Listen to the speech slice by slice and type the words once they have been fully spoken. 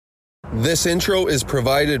This intro is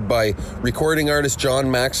provided by recording artist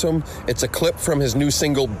John Maxim. It's a clip from his new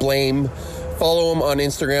single, Blame. Follow him on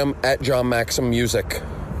Instagram at John Maxim Music.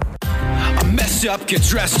 I mess up, get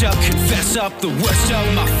dressed up, confess up. The worst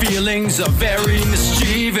of my feelings are very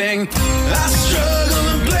mischieving. I struggle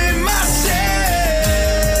and blame myself.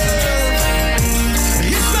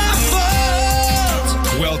 It's my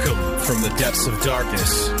fault. Welcome from the depths of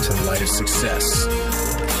darkness to the light of success.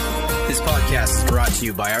 This podcast is brought to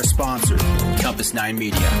you by our sponsor, Compass 9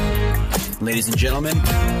 Media. Ladies and gentlemen,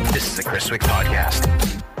 this is the Chris Swick Podcast.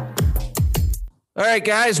 All right,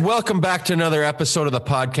 guys, welcome back to another episode of the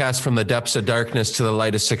podcast From the Depths of Darkness to the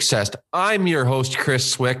Light of Success. I'm your host,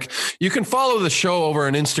 Chris Swick. You can follow the show over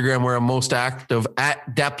on Instagram where I'm most active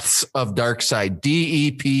at Depths of Darkside,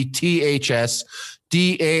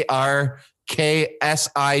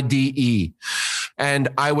 DEPTHSDARKSIDE. And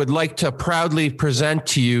I would like to proudly present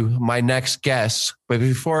to you my next guest. But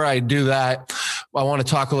before I do that, I want to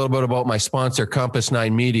talk a little bit about my sponsor, Compass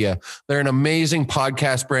 9 Media. They're an amazing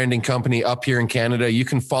podcast branding company up here in Canada. You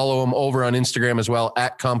can follow them over on Instagram as well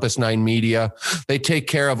at Compass 9 Media. They take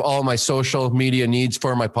care of all my social media needs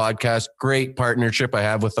for my podcast. Great partnership I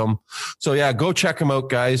have with them. So yeah, go check them out,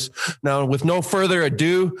 guys. Now, with no further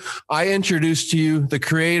ado, I introduce to you the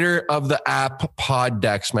creator of the app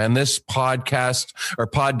Poddex, man. This podcast or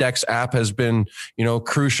Poddex app has been,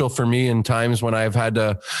 crucial for me in times when I've had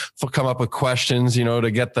to come up with questions,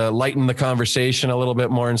 to lighten the conversation a little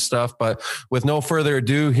bit more and stuff. But with no further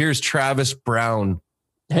ado, here's Travis Brown.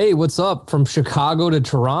 Hey, what's up? From Chicago to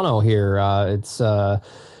Toronto here. I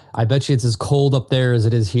bet you it's as cold up there as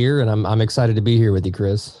it is here, and I'm excited to be here with you,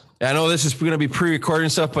 Chris. I know this is going to be pre-recorded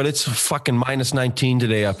and stuff, but it's fucking minus 19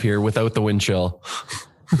 today up here without the wind chill.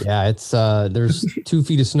 Yeah, it's there's 2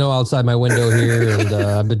 feet of snow outside my window here, and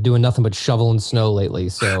I've been doing nothing but shoveling snow lately.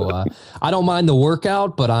 So I don't mind the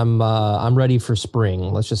workout, but I'm ready for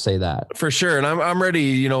spring. Let's just say that. For sure, and I'm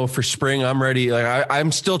ready. For spring, I'm ready. Like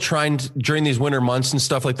I'm still trying during these winter months and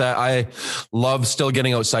stuff like that. I love still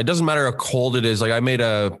getting outside. Doesn't matter how cold it is. Like I made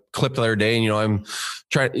a clip the other day, and I'm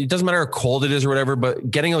trying. It doesn't matter how cold it is or whatever, but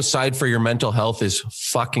getting outside for your mental health is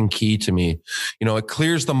fucking key to me. It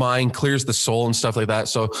clears the mind, clears the soul, and stuff like that.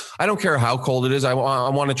 So I don't care how cold it is. I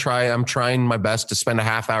want to try. I'm trying my best to spend a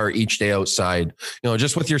half hour each day outside,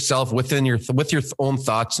 just with yourself, with your own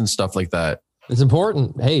thoughts and stuff like that. It's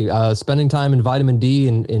important. Hey, spending time in vitamin D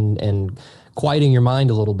and quieting your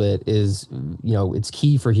mind a little bit is, it's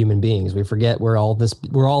key for human beings. We forget we're all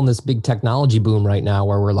in this big technology boom right now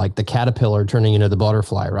where we're like the caterpillar turning into the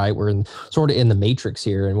butterfly, right? We're sort of in the matrix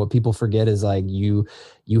here. And what people forget is like you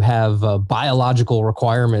have biological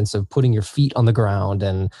requirements of putting your feet on the ground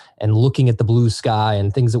and looking at the blue sky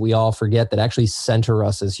and things that we all forget that actually center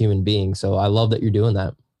us as human beings. So I love that you're doing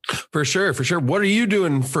that. For sure. What are you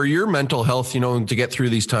doing for your mental health, to get through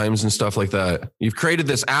these times and stuff like that? You've created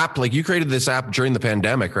this app, you created this app during the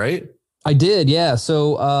pandemic, right? I did. Yeah.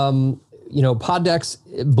 So, Poddex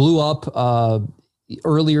blew up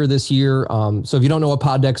earlier this year. So if you don't know what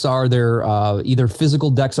Poddex are, they're either physical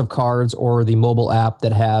decks of cards or the mobile app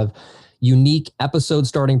that have unique episode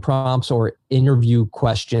starting prompts or interview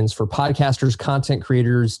questions for podcasters, content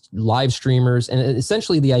creators, live streamers. And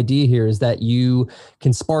essentially the idea here is that you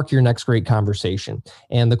can spark your next great conversation.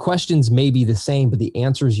 And the questions may be the same, but the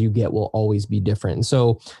answers you get will always be different. And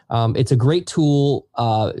so it's a great tool.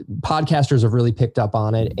 Podcasters have really picked up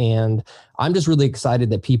on it. And I'm just really excited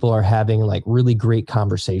that people are having like really great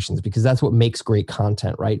conversations because that's what makes great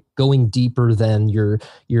content, right? Going deeper than your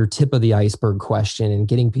tip of the iceberg question and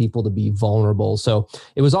getting people to be vulnerable. So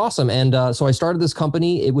it was awesome. And so I started this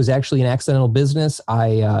company. It was actually an accidental business.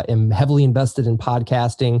 I am heavily invested in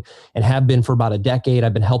podcasting and have been for about a decade.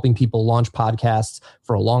 I've been helping people launch podcasts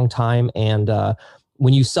for a long time. And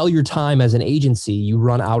when you sell your time as an agency, you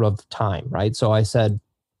run out of time, right? So I said,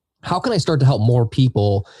 how can I start to help more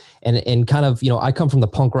people? And kind of, I come from the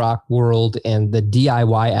punk rock world and the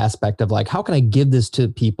DIY aspect of like, how can I give this to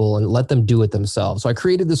people and let them do it themselves? So I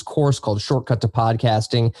created this course called Shortcut to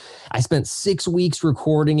Podcasting. I spent 6 weeks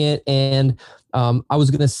recording it. And I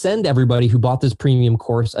was going to send everybody who bought this premium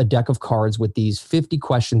course a deck of cards with these 50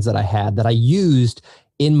 questions that I had that I used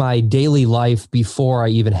in my daily life before I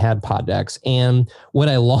even had Poddex. And when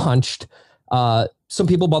I launched, some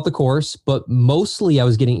people bought the course, but mostly I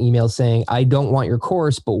was getting emails saying, I don't want your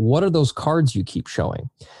course, but what are those cards you keep showing?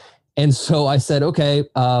 And so I said, okay,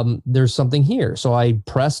 there's something here. So I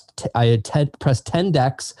pressed 10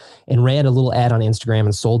 decks and ran a little ad on Instagram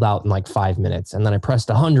and sold out in like 5 minutes. And then I pressed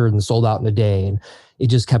 100 and sold out in a day. And it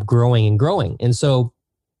just kept growing and growing. And so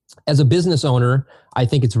as a business owner, I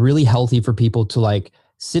think it's really healthy for people to like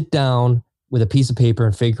sit down, with a piece of paper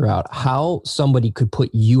and figure out how somebody could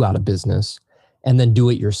put you out of business and then do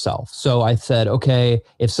it yourself. So I said, okay,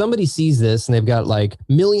 if somebody sees this and they've got like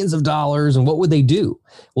millions of dollars, and what would they do?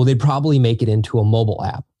 Well, they'd probably make it into a mobile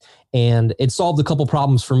app. And it solved a couple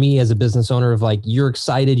problems for me as a business owner of like, you're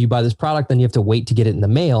excited, you buy this product, then you have to wait to get it in the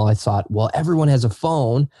mail. I thought, well, everyone has a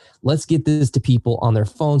phone. Let's get this to people on their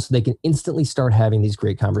phone so they can instantly start having these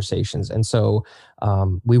great conversations. And so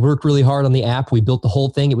we worked really hard on the app. We built the whole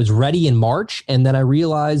thing. It was ready in March. And then I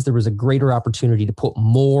realized there was a greater opportunity to put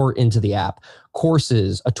more into the app.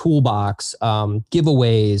 Courses, a toolbox,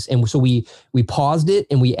 giveaways. And so we paused it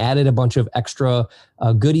and we added a bunch of extra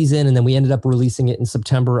goodies in. And then we ended up releasing it in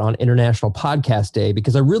September on International Podcast Day,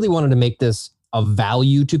 because I really wanted to make this of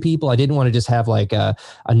value to people. I didn't want to just have like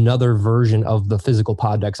another version of the physical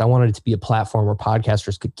pod decks. I wanted it to be a platform where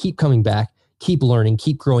podcasters could keep coming back, keep learning,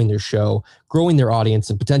 keep growing their show, growing their audience,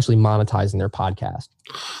 and potentially monetizing their podcast.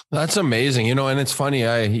 That's amazing. And it's funny,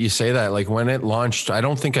 you say that, like when it launched, I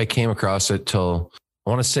don't think I came across it till, I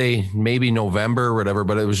want to say maybe November or whatever,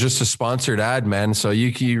 but it was just a sponsored ad, man. So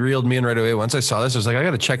you reeled me in right away. Once I saw this, I was like, I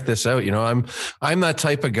got to check this out. I'm that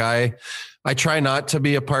type of guy. I try not to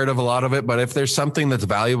be a part of a lot of it, but if there's something that's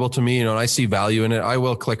valuable to me, and I see value in it, I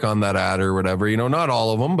will click on that ad or whatever. Not all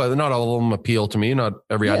of them, but not all of them appeal to me. Not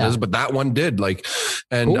every ad does, but that one did.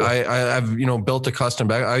 And cool. I've built a custom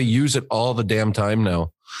bag. I use it all the damn time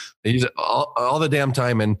now. I use it all the damn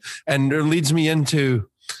time, and it leads me into,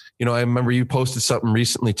 I remember you posted something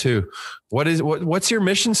recently too. What's your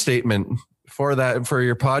mission statement for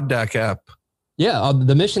your Pod Deck app? Yeah,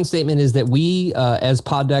 the mission statement is that we, as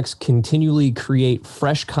Pod Decks, continually create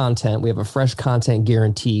fresh content. We have a fresh content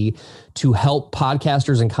guarantee to help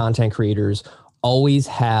podcasters and content creators always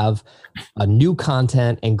have a new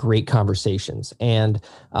content and great conversations. And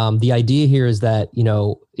the idea here is that,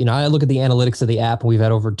 I look at the analytics of the app, and we've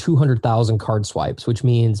had over 200,000 card swipes, which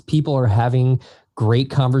means people are having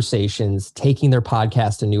great conversations, taking their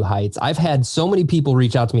podcast to new heights. I've had so many people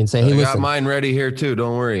reach out to me and say, hey, listen. I got mine ready here too.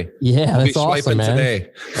 Don't worry. Yeah, that's awesome, man.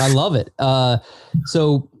 Today. I love it.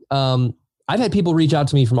 So I've had people reach out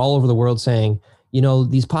to me from all over the world saying,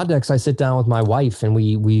 these pod decks, I sit down with my wife and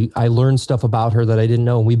I learned stuff about her that I didn't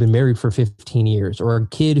know. And we've been married for 15 years. Or a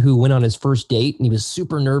kid who went on his first date and he was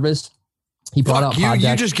super nervous. He brought out Pod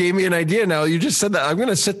Deck. You just gave me an idea. Now you just said that. I'm going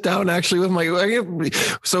to sit down actually with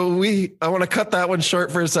I want to cut that one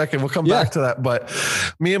short for a second. We'll come back to that. But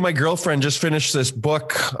me and my girlfriend just finished this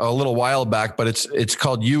book a little while back, but it's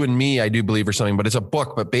called You and Me, I do believe, or something, but it's a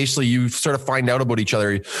book, but basically you sort of find out about each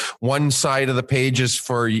other. One side of the page is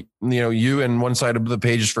for, you, and one side of the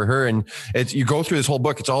page is for her. And you go through this whole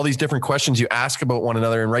book. It's all these different questions you ask about one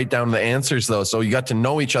another and write down the answers though. So you got to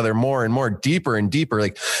know each other more and more, deeper and deeper,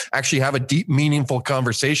 like actually have a deep, meaningful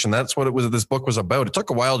conversation. That's what this book was about. It took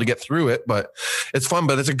a while to get through it, but it's fun.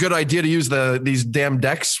 But it's a good idea to use these damn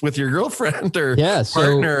decks with your girlfriend or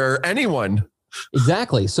partner or anyone.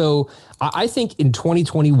 Exactly. So I think in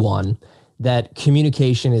 2021 that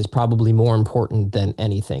communication is probably more important than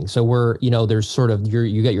anything. So there's sort of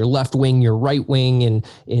you got your left wing, your right wing,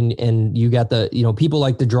 and you got the, people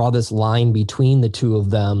like to draw this line between the two of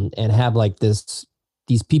them and have like these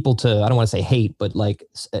people to, I don't want to say hate, but like,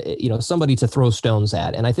 somebody to throw stones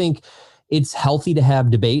at. And I think it's healthy to have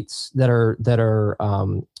debates that are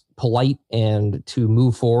polite and to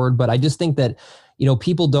move forward. But I just think that,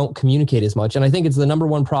 people don't communicate as much. And I think it's the number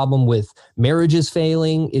one problem with marriages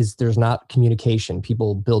failing is there's not communication.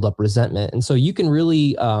 People build up resentment. And so you can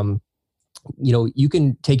really, you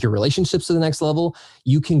can take your relationships to the next level.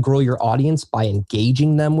 You can grow your audience by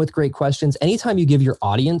engaging them with great questions. Anytime you give your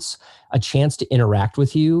audience a chance to interact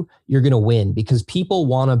with you, you're going to win because people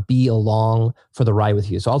want to be along for the ride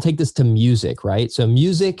with you. So I'll take this to music, right? So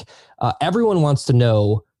music, everyone wants to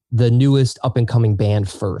know the newest up and coming band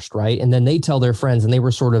first, right? And then they tell their friends, and they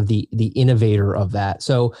were sort of the innovator of that.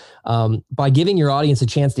 So by giving your audience a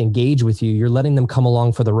chance to engage with you, you're letting them come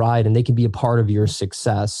along for the ride and they can be a part of your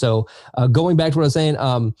success. So going back to what I was saying,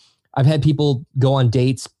 I've had people go on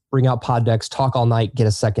dates, bring out pod decks, talk all night, get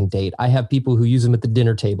a second date. I have people who use them at the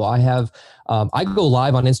dinner table. I go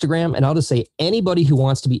live on Instagram and I'll just say, anybody who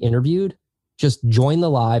wants to be interviewed, just join the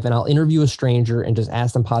live and I'll interview a stranger and just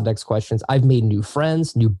ask them Pod Decks questions. I've made new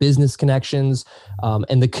friends, new business connections,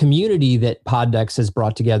 and the community that Pod Decks has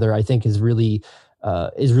brought together, I think is really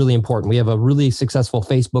important. We have a really successful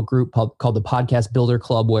Facebook group called the Podcast Builder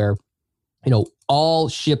Club where, all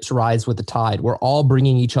ships rise with the tide. We're all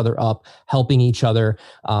bringing each other up, helping each other.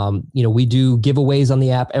 We do giveaways on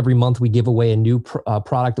the app. Every month we give away a new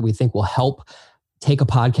product that we think will help take a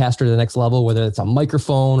podcaster to the next level, whether it's a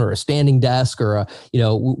microphone or a standing desk or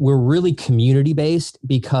we're really community based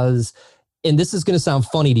because and this is going to sound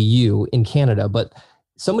funny to you in Canada, but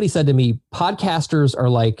somebody said to me, podcasters are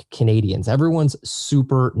like Canadians. Everyone's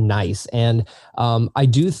super nice. And I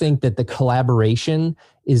do think that the collaboration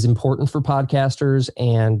is important for podcasters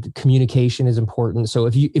and communication is important. So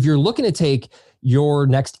if you're looking to take your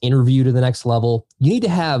next interview to the next level, you need to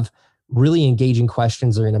have really engaging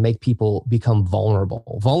questions that are going to make people become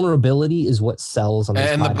vulnerable. Vulnerability is what sells on this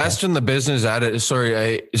and podcast. The best in the business at it. Sorry,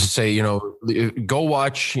 I say, go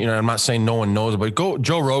watch, I'm not saying no one knows, but go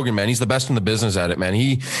Joe Rogan, man. He's the best in the business at it, man.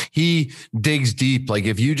 He digs deep. Like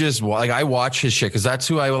if you just I watch his shit, cause that's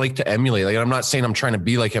who I like to emulate. Like, I'm not saying I'm trying to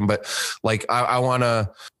be like him, but like, I want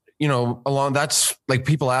to, that's like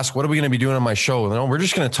people ask, what are we going to be doing on my show? No, we're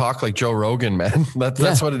just going to talk like Joe Rogan, man.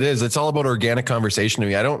 That's what it is. It's all about organic conversation to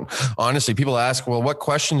me. I don't, honestly, people ask, well, what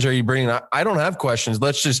questions are you bringing? I don't have questions.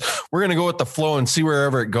 We're going to go with the flow and see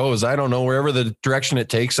wherever it goes. I don't know, wherever the direction it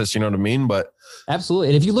takes us, you know what I mean? But absolutely.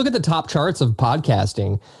 And if you look at the top charts of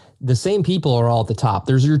podcasting, the same people are all at the top.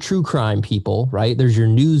 There's your true crime people, right? There's your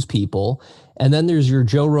news people. And then there's your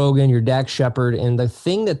Joe Rogan, your Dax Shepard. And the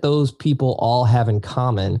thing that those people all have in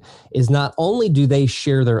common is not only do they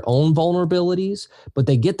share their own vulnerabilities, but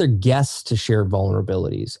they get their guests to share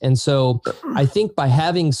vulnerabilities. And so I think by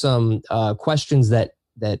having some questions that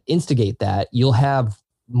instigate that, you'll have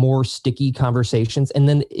more sticky conversations. And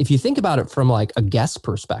then if you think about it from like a guest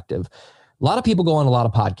perspective, a lot of people go on a lot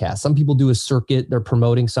of podcasts. Some people do a circuit, they're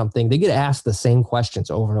promoting something. They get asked the same questions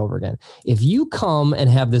over and over again. If you come and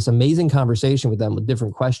have this amazing conversation with them with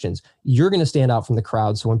different questions, you're going to stand out from the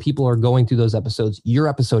crowd. So when people are going through those episodes, your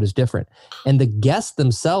episode is different. And the guest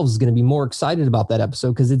themselves is going to be more excited about that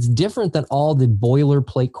episode because it's different than all the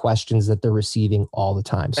boilerplate questions that they're receiving all the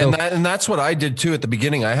time. So, and that's what I did too at the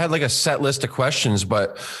beginning. I had like a set list of questions,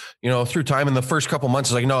 but through time in the first couple months,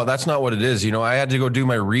 it's like, no, that's not what it is. I had to go do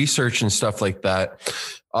my research and stuff like that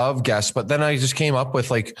of guests. But then I just came up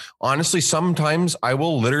with like, honestly, sometimes I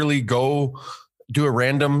will literally go do a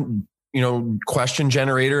random, question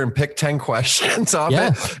generator and pick 10 questions off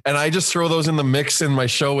it. And I just throw those in the mix in my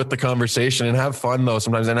show with the conversation and have fun though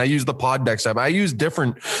sometimes. And I use the Poddex app. I use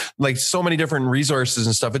different, like so many different resources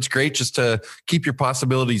and stuff. It's great just to keep your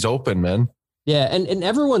possibilities open, man. Yeah. And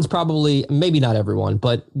everyone's probably, maybe not everyone,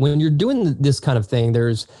 but when you're doing this kind of thing,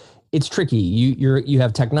 it's tricky. You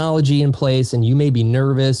have technology in place and you may be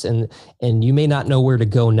nervous and you may not know where to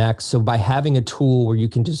go next. So by having a tool where you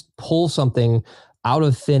can just pull something out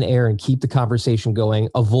of thin air and keep the conversation going,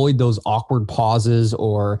 avoid those awkward pauses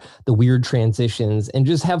or the weird transitions and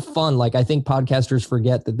just have fun. Like I think podcasters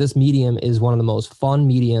forget that this medium is one of the most fun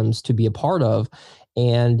mediums to be a part of.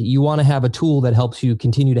 And you want to have a tool that helps you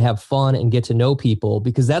continue to have fun and get to know people,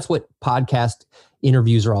 because that's what podcast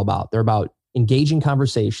interviews are all about. They're about engaging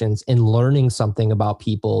conversations and learning something about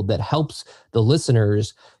people that helps the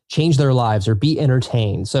listeners change their lives or be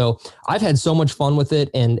entertained. So I've had so much fun with it.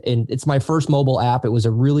 And it's my first mobile app. It was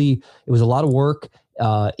a lot of work.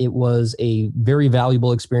 It was a very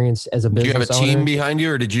valuable experience as a business owner. Do you have a team behind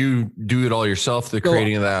you or did you do it all yourself, the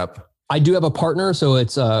creating of the app? I do have a partner. So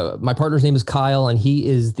it's my partner's name is Kyle and he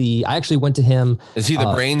is I actually went to him. Is he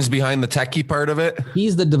the brains behind the techie part of it?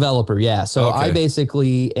 He's the developer. Yeah. So okay. I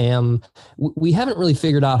basically am, we haven't really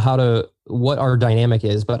figured out what our dynamic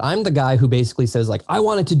is, but I'm the guy who basically says like, I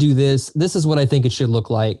wanted to do this. This is what I think it should look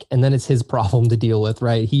like. And then it's his problem to deal with,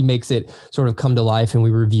 right? He makes it sort of come to life and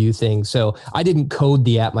we review things. So I didn't code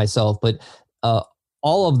the app myself, but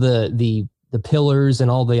all of the pillars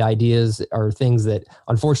and all the ideas are things that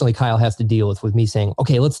unfortunately Kyle has to deal with me saying,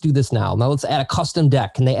 okay, let's do this now. Now let's add a custom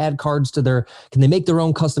deck. Can they add cards can they make their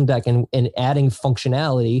own custom deck and adding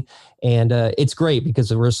functionality? And it's great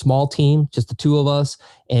because we're a small team, just the two of us,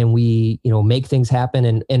 and we, make things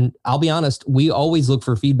happen. And I'll be honest, we always look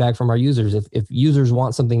for feedback from our users. If users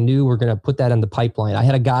want something new, we're going to put that in the pipeline. I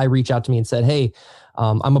had a guy reach out to me and said, hey,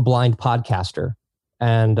 I'm a blind podcaster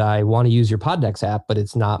and I want to use your Poddex app, but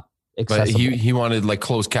it's not accessible. But he wanted like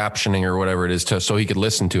closed captioning or whatever it is so he could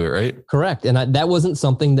listen to it, right? Correct. And that wasn't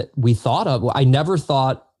something that we thought of. I never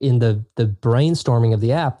thought in the brainstorming of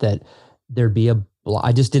the app that there'd be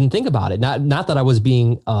I just didn't think about it. Not that I was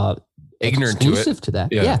being ignorant to that.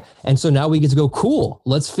 Yeah. And so now we get to go, cool,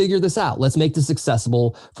 let's figure this out. Let's make this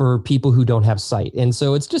accessible for people who don't have sight. And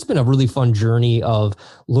so it's just been a really fun journey of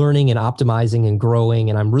learning and optimizing and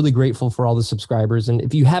growing. And I'm really grateful for all the subscribers. And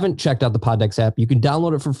if you haven't checked out the Poddex app, you can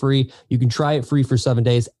download it for free. You can try it free for 7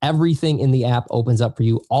 days. Everything in the app opens up for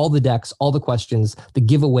you, all the decks, all the questions, the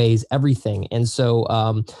giveaways, everything. And so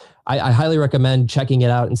I highly recommend checking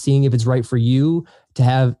it out and seeing if it's right for you to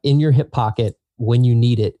have in your hip pocket when you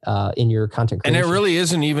need it in your content creation. And it really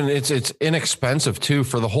isn't even, it's inexpensive too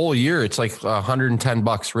for the whole year. It's like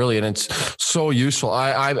 $110 really. And it's so useful.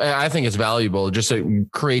 I think it's valuable.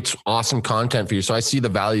 It creates awesome content for you. So I see the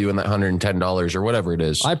value in that $110 or whatever it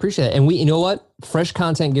is. I appreciate it. And you know what? Fresh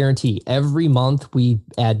content guarantee. Every month we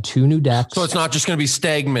add 2 new decks. So it's not just going to be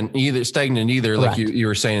stagnant either. Correct. Like you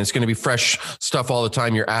were saying, it's going to be fresh stuff all the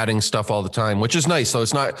time. You're adding stuff all the time, which is nice. So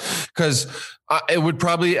it's not, because it would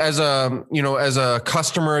probably, as a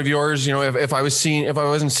customer of yours, if I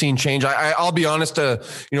wasn't seeing change, I'll be honest,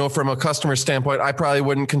 from a customer standpoint, I probably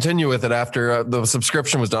wouldn't continue with it after the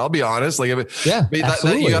subscription was done. I'll be honest. Like,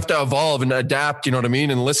 absolutely. You have to evolve and adapt, you know what I mean?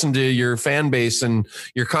 And listen to your fan base and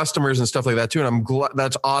your customers and stuff like that too. And I'm glad,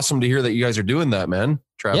 that's awesome to hear that you guys are doing that, man.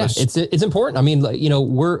 Travis. Yeah, it's important. I mean,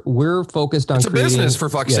 we're focused on it's a business, for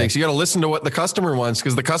fuck's sakes. You got to listen to what the customer wants,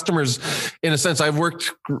 because the customers, in a sense, I've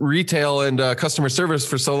worked retail and customer service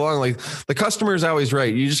for so long. Like, the customer is always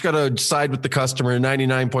right. You just got to side with the customer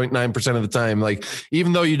 99.9% of the time. Like,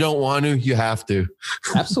 even though you don't want to, you have to.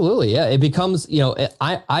 Absolutely. Yeah. It becomes,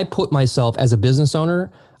 I put myself as a business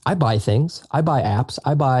owner, I buy things, I buy apps,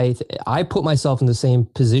 I put myself in the same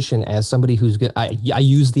position as somebody who's good. I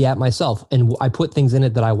use the app myself, and I put things in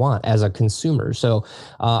it that I want as a consumer. So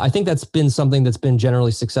I think that's been something that's been generally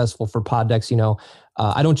successful for Poddecks.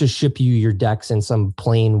 I don't just ship you your decks in some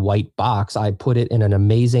plain white box. I put it in an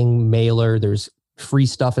amazing mailer. There's free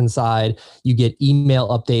stuff inside. You get email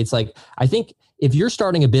updates. Like, I think if you're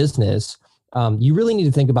starting a business, you really need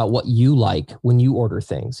to think about what you like when you order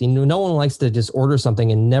things. No one likes to just order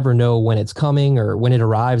something and never know when it's coming or when it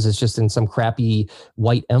arrives. It's just in some crappy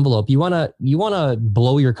white envelope. You want to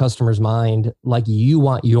blow your customer's mind like you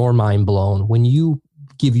want your mind blown when you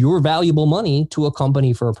give your valuable money to a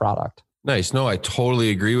company for a product. Nice. No, I totally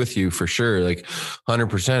agree with you for sure. Like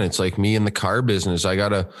 100%. It's like me in the car business.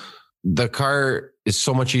 The car is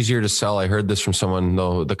so much easier to sell. I heard this from someone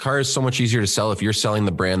though. The car is so much easier to sell if you're selling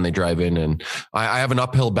the brand they drive in. And I have an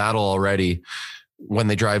uphill battle already when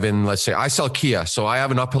they drive in. Let's say I sell Kia. So I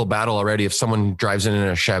have an uphill battle already. If someone drives in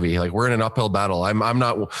a Chevy, like, we're in an uphill battle. I'm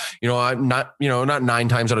not 9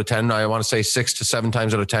 times out of 10. I want to say 6 to 7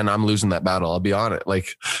 times out of 10. I'm losing that battle. I'll be on it.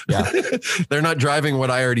 Like, yeah, they're not driving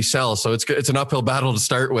what I already sell. So it's an uphill battle to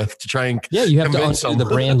start with, to try and you have to own the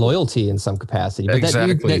brand loyalty in some capacity. But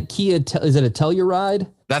exactly. That Kia, is it a Telluride?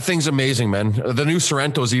 That thing's amazing, man. The new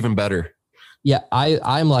Sorento is even better. Yeah,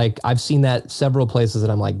 I'm like, I've seen that several places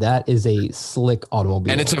and I'm like, that is a slick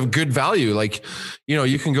automobile. And it's of good value. Like,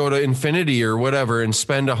 you can go to Infiniti or whatever and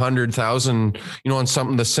spend $100,000, on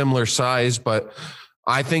something the similar size. But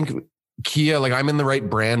I think Kia, like, I'm in the right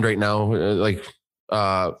brand right now.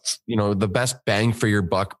 The best bang for your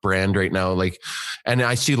buck brand right now. Like, and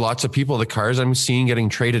I see lots of people, the cars I'm seeing getting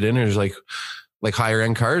traded in is like higher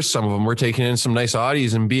end cars. Some of them we're taking in some nice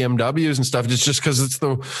Audis and BMWs and stuff. It's just because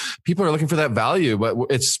people are looking for that value, but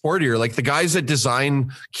it's sportier. Like, the guys that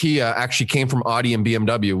design Kia actually came from Audi and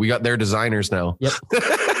BMW. We got their designers now. Yep.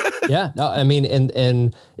 Yeah. No, I mean,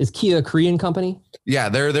 and is Kia a Korean company? Yeah.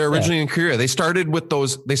 They're originally in Korea. They started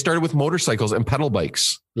with motorcycles and pedal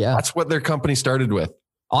bikes. Yeah. That's what their company started with.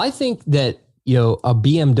 I think that, a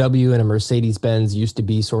BMW and a Mercedes-Benz used to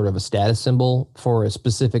be sort of a status symbol for a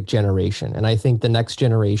specific generation. And I think the next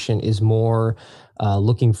generation is more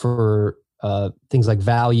looking for things like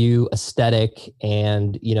value, aesthetic,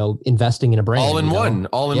 and, investing in a brand. All in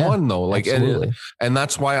one though. Like, and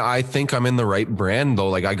that's why I think I'm in the right brand though.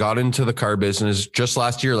 Like, I got into the car business just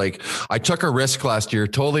last year. Like, I took a risk last year,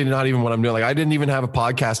 totally not even what I'm doing. Like, I didn't even have a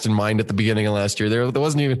podcast in mind at the beginning of last year. There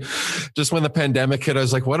wasn't even, just when the pandemic hit, I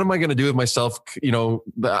was like, what am I going to do with myself?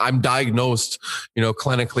 I'm diagnosed,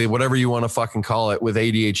 clinically, whatever you want to fucking call it, with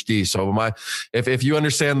ADHD. So if you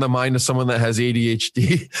understand the mind of someone that has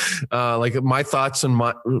ADHD, like, my thoughts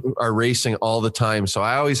are racing all the time. So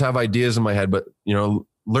I always have ideas in my head, but,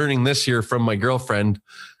 learning this year from my girlfriend,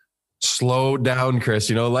 slow down, Chris,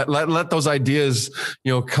 let those ideas,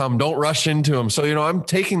 come, don't rush into them. So, I'm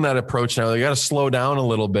taking that approach now. You got to slow down a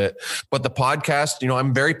little bit, but the podcast,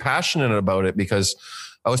 I'm very passionate about it because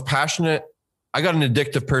I was passionate. I got an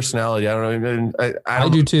addictive personality. I don't know. I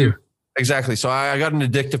do too. Exactly. So I got an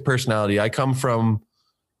addictive personality. I come from,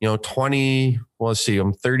 20, well, let's see,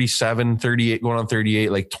 I'm 37, 38, going on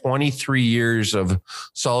 38, like 23 years of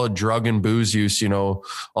solid drug and booze use,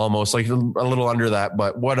 almost like a little under that,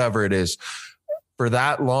 but whatever it is for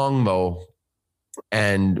that long though.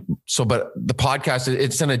 And so, but the podcast,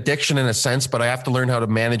 it's an addiction in a sense, but I have to learn how to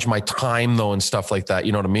manage my time though and stuff like that.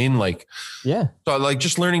 You know what I mean? Like, yeah. So like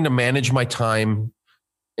just learning to manage my time,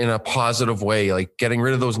 in a positive way, like getting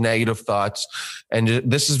rid of those negative thoughts. And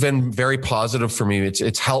this has been very positive for me.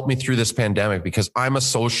 It's helped me through this pandemic because I'm a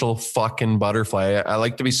social fucking butterfly. I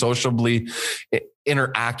like to be sociably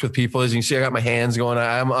interact with people. As you can see, I got my hands going.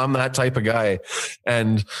 I'm that type of guy.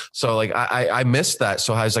 And so like, I missed that.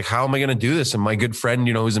 So I was like, how am I going to do this? And my good friend,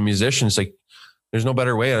 who's a musician, is like, there's no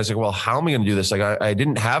better way. And I was like, well, how am I going to do this? Like I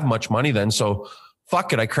didn't have much money then. So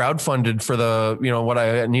fuck it. I crowdfunded for the, what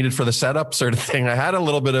I needed for the setup sort of thing. I had a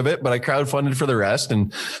little bit of it, but I crowdfunded for the rest,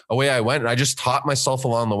 and away I went. And I just taught myself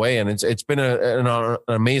along the way. And it's been an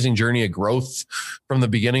amazing journey of growth from the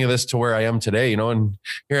beginning of this to where I am today, and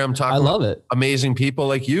here I'm talking. I love it. Amazing people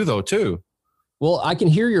like you though, too. Well, I can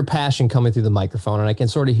hear your passion coming through the microphone, and I can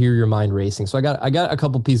sort of hear your mind racing. So I got a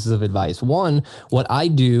couple pieces of advice. One, what I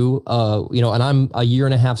do, and I'm a year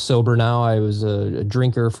and a half sober now. I was a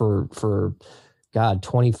drinker for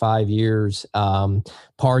 25 years,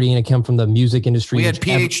 partying. I come from the music industry. We had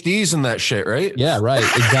PhDs in that shit, right? Yeah, right.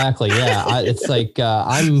 Exactly. Yeah. It's like,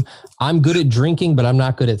 I'm good at drinking, but I'm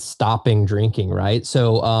not good at stopping drinking. Right.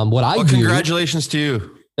 So, congratulations to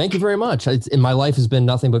you. Thank you very much. My life has been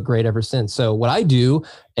nothing but great ever since. So what I do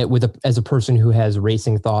as a person who has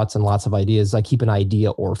racing thoughts and lots of ideas, I keep an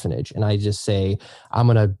idea orphanage, and I just say, I'm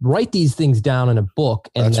going to write these things down in a book.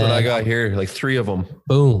 And that's what I got here, like 3 of them.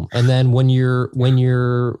 Boom. And then when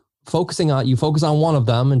you're focusing on, you focus on one of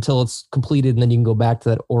them until it's completed. And then you can go back to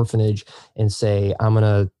that orphanage and say, I'm going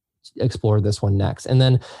to explore this one next. And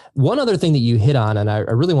then one other thing that you hit on, and I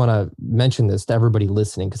really want to mention this to everybody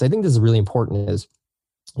listening, because I think this is really important, is,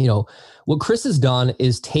 what Chris has done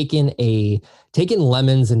is taken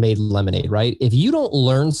lemons and made lemonade, right? If you don't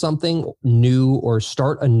learn something new or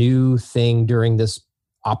start a new thing during this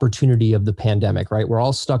opportunity of the pandemic, right? We're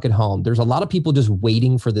all stuck at home. There's a lot of people just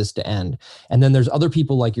waiting for this to end. And then there's other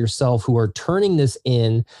people like yourself who are turning this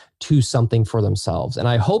into something for themselves. And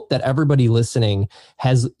I hope that everybody listening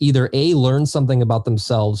has either A, learned something about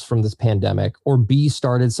themselves from this pandemic, or B,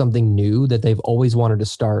 started something new that they've always wanted to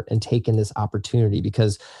start and taken this opportunity,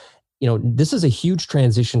 because this is a huge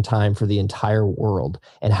transition time for the entire world,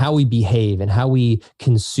 and how we behave and how we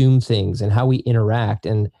consume things and how we interact.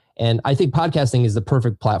 And I think podcasting is the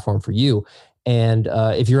perfect platform for you. And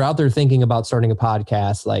if you're out there thinking about starting a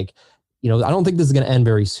podcast, I don't think this is going to end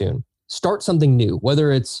very soon. Start something new,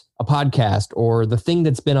 whether it's a podcast or the thing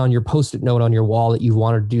that's been on your Post-it note on your wall that you've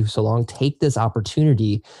wanted to do so long. Take this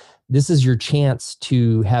opportunity. This is your chance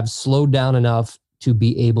to have slowed down enough to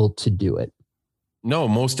be able to do it. No,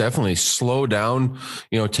 most definitely. Slow down,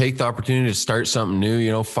 take the opportunity to start something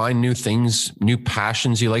new, find new things, new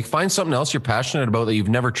passions you like, find something else you're passionate about that you've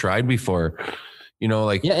never tried before,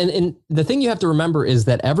 Yeah. And the thing you have to remember is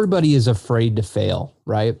that everybody is afraid to fail,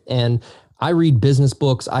 right? And I read business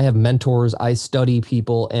books, I have mentors, I study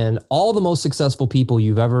people, and all the most successful people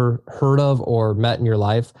you've ever heard of or met in your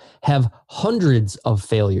life have hundreds of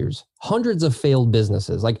failures, hundreds of failed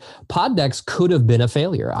businesses. Like Poddex could have been a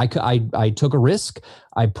failure. I took a risk,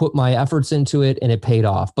 I put my efforts into it, and it paid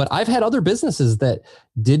off. But I've had other businesses that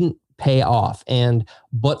didn't pay off.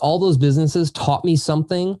 But all those businesses taught me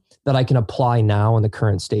something that I can apply now in the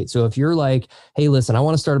current state. So if you're like, hey, listen, I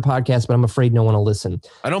want to start a podcast, but I'm afraid no one will listen.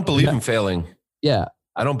 I don't believe in failing. Yeah.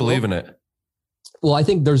 I don't believe in it. Well, I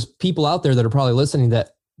think there's people out there that are probably listening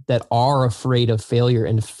that are afraid of failure,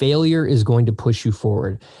 and failure is going to push you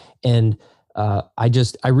forward. And I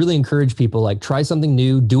really encourage people, try something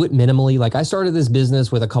new, do it minimally. Like I started this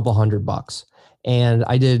business with a couple $100, and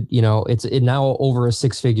I did, it's now over a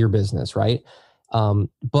 6-figure business. Right.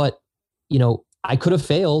 But I could have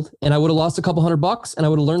failed, and I would have lost a couple $100, and I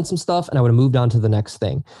would have learned some stuff, and I would have moved on to the next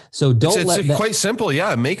thing. So it's quite simple.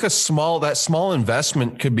 Yeah. Make that small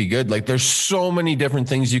investment could be good. Like there's so many different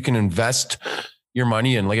things you can invest your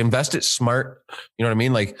money in, invest it smart. You know what I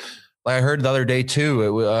mean? Like I heard the other day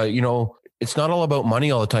too, it's not all about money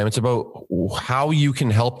all the time. It's about how you can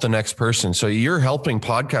help the next person. So you're helping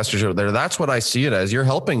podcasters out there. That's what I see it as. You're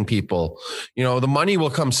helping people. The money will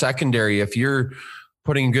come secondary if you're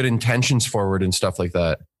putting good intentions forward and stuff like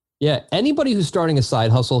that. Yeah. Anybody who's starting a side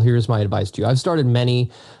hustle, here's my advice to you. I've started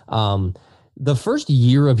many. The first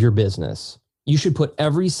year of your business, you should put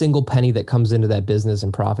every single penny that comes into that business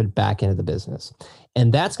and profit back into the business.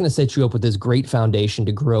 And that's going to set you up with this great foundation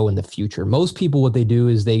to grow in the future. Most people, what they do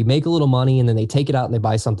is they make a little money and then they take it out and they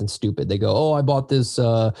buy something stupid. They go, oh, I bought this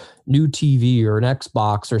new TV or an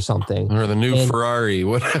Xbox or something. Or the new Ferrari,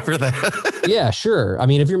 whatever that. Yeah, sure. I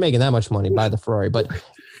mean, if you're making that much money, buy the Ferrari. But,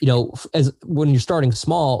 when you're starting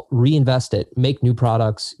small, reinvest it, make new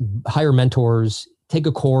products, hire mentors, take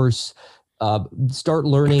a course, start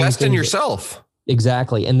learning. Invest in yourself.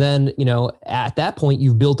 Exactly. And then, at that point,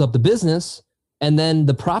 you've built up the business. And then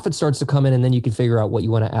the profit starts to come in, and then you can figure out what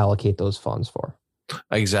you want to allocate those funds for.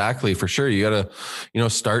 Exactly. For sure. You got to,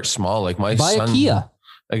 start small. Like my Buy son. a Kia.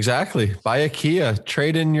 Exactly. Buy a Kia,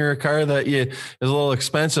 trade in your car that is a little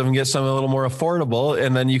expensive and get something a little more affordable.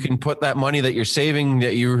 And then you can put that money that you're saving,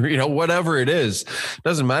 that whatever it is,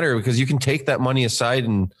 doesn't matter, because you can take that money aside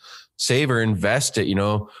and save or invest it.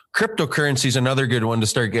 Cryptocurrency is another good one to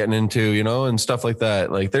start getting into, and stuff like that.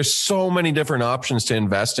 Like there's so many different options to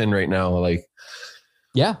invest in right now. Like,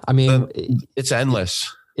 yeah, I mean, it's endless.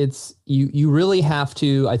 It's you really have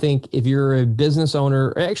to, I think, if you're a business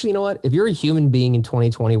owner, or actually, you know what, if you're a human being in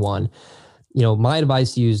 2021, my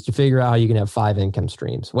advice to you is to figure out how you can have 5 income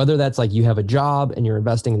streams, whether that's like you have a job and you're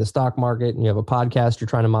investing in the stock market, and you have a podcast you're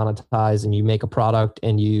trying to monetize, and you make a product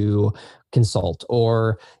and you consult,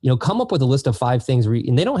 or, come up with a list of 5 things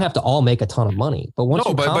and they don't have to all make a ton of money, but once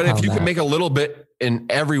but if you can make a little bit in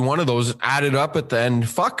every one of those, add it up at the end,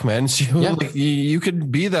 fuck, man. So you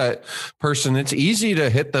could be that person. It's easy to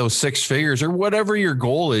hit those 6 figures or whatever your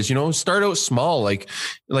goal is, start out small. Like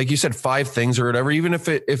you said, 5 things or whatever. Even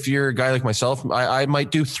if you're a guy like myself, I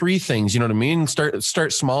might do 3 things, you know what I mean?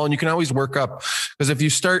 Start small, and you can always work up, because if you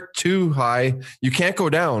start too high, you can't go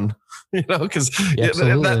down. Because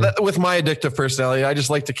with my addictive personality, I just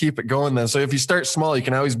like to keep it going then. So if you start small, you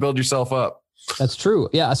can always build yourself up. That's true.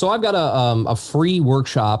 Yeah. So I've got a free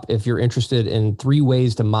workshop if you're interested in 3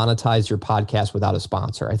 ways to monetize your podcast without a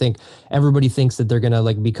sponsor. I think everybody thinks that they're going to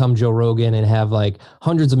like become Joe Rogan and have like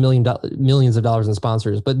hundreds of millions of dollars in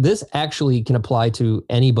sponsors, but this actually can apply to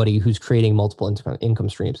anybody who's creating multiple income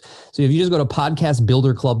streams. So if you just go to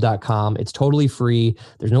podcastbuilderclub.com, it's totally free.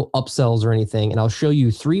 There's no upsells or anything. And I'll show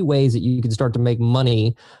you 3 ways that you can start to make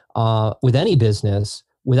money with any business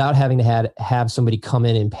without having to have somebody come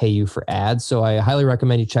in and pay you for ads. So I highly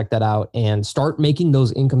recommend you check that out and start making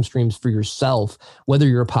those income streams for yourself, whether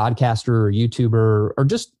you're a podcaster or a YouTuber or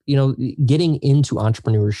just, getting into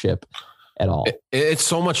entrepreneurship at all. It's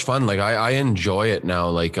so much fun. Like I enjoy it now.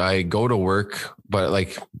 Like I go to work, but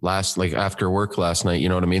after work last night, you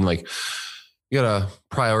know what I mean? Like you gotta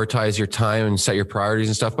prioritize your time and set your priorities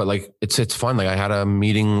and stuff. But like, it's fun. Like I had a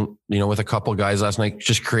meeting, with a couple guys last night,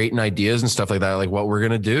 just creating ideas and stuff like that, like what we're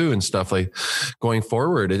going to do and stuff like going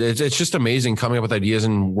forward. It's just amazing coming up with ideas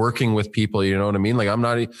and working with people. You know what I mean? Like I'm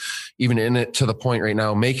not even in it to the point right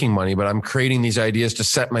now making money, but I'm creating these ideas to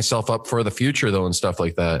set myself up for the future though, and stuff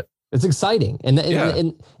like that. It's exciting. And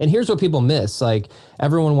here's what people miss. Like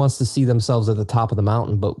everyone wants to see themselves at the top of the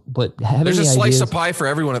mountain, but having there's a slice of pie for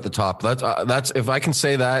everyone at the top. That's if I can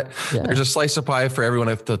say that, there's a slice of pie for everyone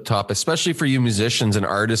at the top, especially for you musicians and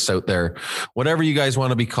artists out there, whatever you guys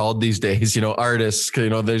want to be called these days, artists,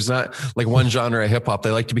 there's not like one genre of hip hop.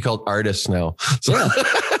 They like to be called artists now. So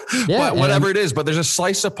whatever it is, but there's a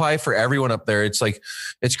slice of pie for everyone up there. It's like,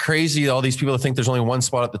 it's crazy. All these people that think there's only one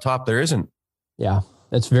spot at the top. There isn't. Yeah.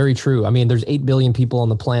 That's very true. I mean, there's 8 billion people on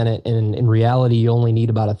the planet, and in reality, you only need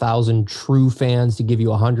about 1,000 true fans to give you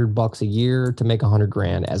 $100 a year to make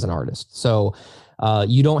 $100,000 as an artist. So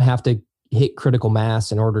you don't have to hit critical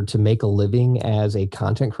mass in order to make a living as a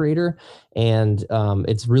content creator. And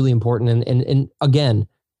it's really important. And again,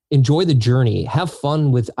 enjoy the journey, have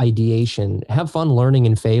fun with ideation, have fun learning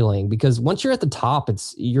and failing, because once you're at the top,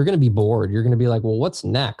 you're going to be bored. You're going to be like, well, what's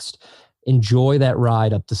next? Enjoy that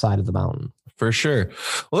ride up the side of the mountain. For sure.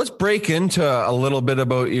 Well, let's break into a little bit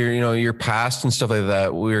about your past and stuff like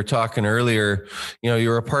that. We were talking earlier, you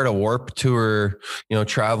were a part of Warped Tour,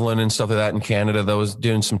 traveling and stuff like that in Canada. That was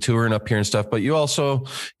doing some touring up here and stuff. But you also,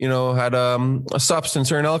 had a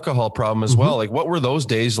substance or an alcohol problem as well. Like what were those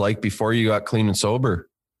days like before you got clean and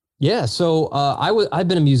sober? Yeah. So I've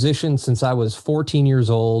been a musician since I was 14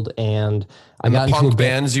 years old, and I got into punk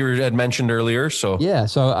bands you had mentioned earlier. So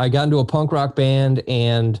I got into a punk rock band,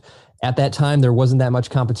 and at that time, there wasn't that much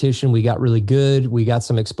competition. We got really good. We got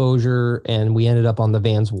some exposure, and we ended up on the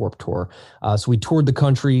Vans Warped Tour. So we toured the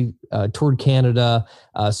country, toured Canada,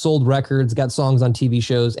 sold records, got songs on TV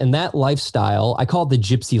shows. And that lifestyle, I call it the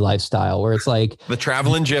gypsy lifestyle, where it's like the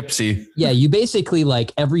traveling gypsy. Yeah. You basically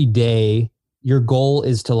like every day, your goal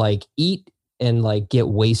is to like eat and like get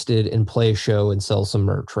wasted and play a show and sell some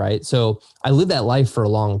merch. Right. So I lived that life for a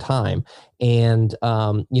long time. And,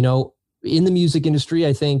 in the music industry,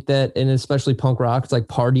 I think that, and especially punk rock, it's like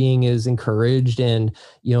partying is encouraged, and,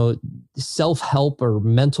 self-help or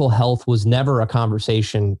mental health was never a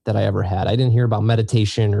conversation that I ever had. I didn't hear about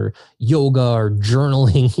meditation or yoga or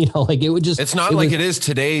journaling, like it would just, it's not like it is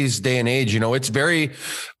today's day and age. It's very,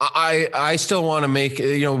 I still want to make,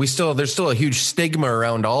 there's still a huge stigma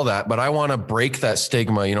around all that, but I want to break that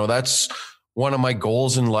stigma. That's one of my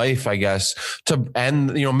goals in life, I guess, to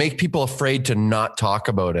make people afraid to not talk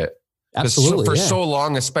about it. Absolutely. For so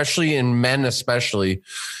long, especially in men, been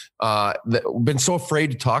so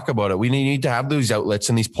afraid to talk about it. We need to have these outlets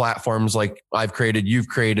and these platforms like I've created, you've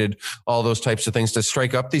created, all those types of things to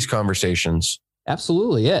strike up these conversations.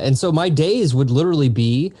 Absolutely. Yeah. And so my days would literally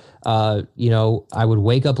be, I would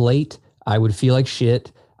wake up late. I would feel like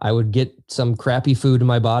shit. I would get some crappy food in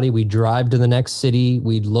my body. We'd drive to the next city.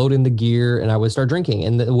 We'd load in the gear and I would start drinking.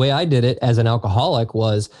 And the way I did it as an alcoholic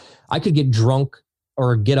was I could get drunk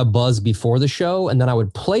or get a buzz before the show. And then I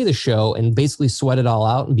would play the show and basically sweat it all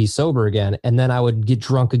out and be sober again. And then I would get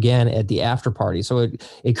drunk again at the after party. So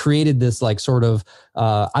it created this like sort of,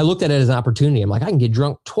 I looked at it as an opportunity. I'm like, I can get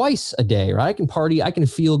drunk twice a day, right? I can party. I can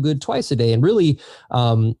feel good twice a day. And really,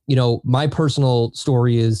 my personal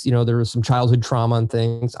story is, there was some childhood trauma and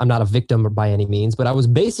things. I'm not a victim by any means, but I was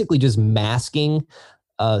basically just masking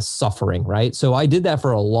suffering, right? So I did that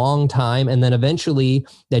for a long time, and then eventually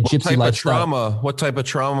that gypsy lifestyle. What type of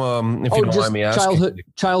trauma? If you don't mind me asking.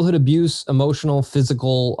 Childhood abuse, emotional,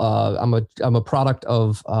 physical. I'm a product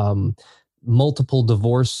of multiple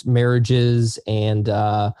divorce marriages, and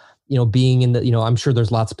being in the, I'm sure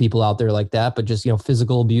there's lots of people out there like that, but just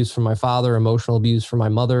physical abuse from my father, emotional abuse from my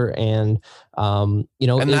mother, and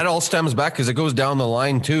that all stems back because it goes down the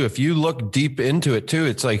line too. If you look deep into it too,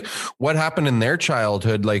 it's like what happened in their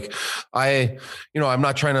childhood. Like I'm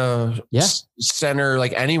not trying to center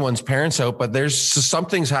like anyone's parents out, but there's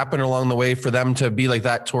something's happened along the way for them to be like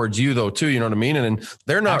that towards you though too. You know what I mean? And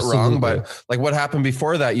they're not wrong, but like what happened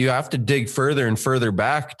before that, you have to dig further and further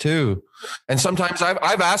back too. And sometimes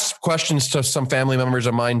I've asked questions to some family members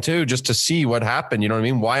of mine too, just to see what happened. You know what I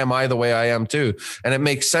mean? Why am I the way I am too? And it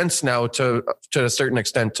makes sense now to a certain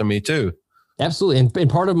extent to me too. Absolutely. And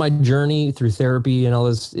part of my journey through therapy and all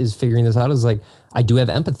this is figuring this out is like, I do have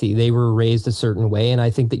empathy. They were raised a certain way. And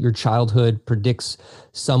I think that your childhood predicts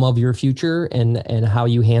some of your future and how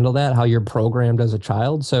you handle that, how you're programmed as a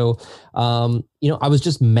child. So, I was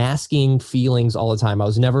just masking feelings all the time. I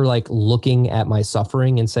was never like looking at my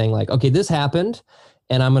suffering and saying like, okay, this happened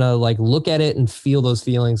and I'm going to like look at it and feel those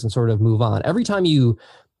feelings and sort of move on.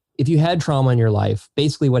 If you had trauma in your life,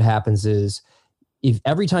 basically what happens is if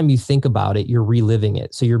every time you think about it, you're reliving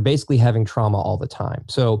it. So you're basically having trauma all the time.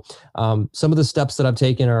 So some of the steps that I've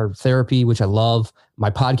taken are therapy, which I love.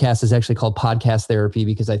 My podcast is actually called Podcast Therapy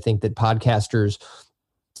because I think that podcasters,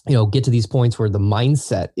 get to these points where the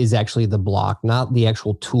mindset is actually the block, not the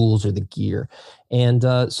actual tools or the gear. And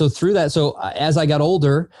so through that, as I got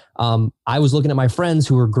older, I was looking at my friends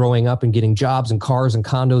who were growing up and getting jobs and cars and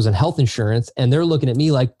condos and health insurance. And they're looking at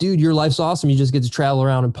me like, dude, your life's awesome. You just get to travel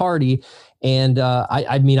around and party. And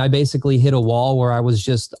I basically hit a wall where I was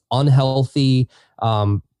just unhealthy,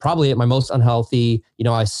 probably at my most unhealthy.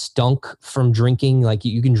 I stunk from drinking. Like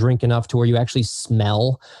you can drink enough to where you actually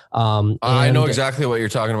smell. I know exactly what you're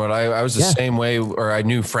talking about. I was the same way, or I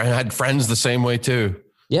had friends the same way too.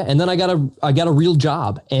 Yeah. And then I got a real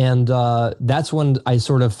job. And that's when I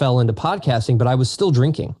sort of fell into podcasting, but I was still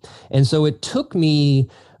drinking. And so it took me,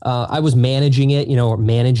 I was managing it,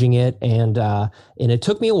 and it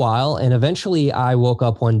took me a while. And eventually I woke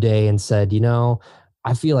up one day and said,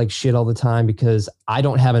 I feel like shit all the time because I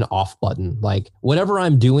don't have an off button. Like whatever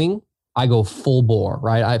I'm doing, I go full bore,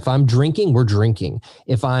 right? If I'm drinking, we're drinking.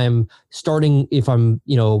 If I'm starting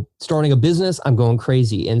a business, I'm going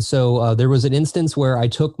crazy. And so there was an instance where I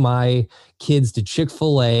took my kids to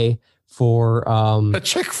Chick-fil-A for a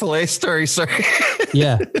Chick-fil-A story. Sorry.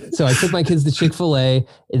 Yeah. So I took my kids to Chick-fil-A.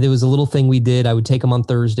 There was a little thing we did. I would take them on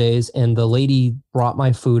Thursdays, and the lady brought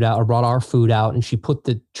our food out, and she put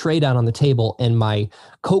the tray down on the table, and my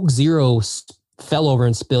Coke Zero fell over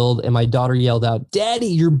and spilled, and my daughter yelled out, "Daddy,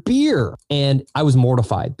 your beer." And I was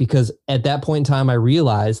mortified because at that point in time, I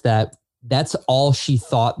realized that that's all she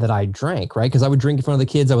thought that I drank, right? Because I would drink in front of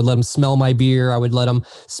the kids. I would let them smell my beer. I would let them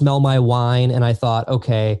smell my wine. And I thought,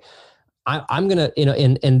 okay, I'm going to,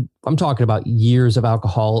 and I'm talking about years of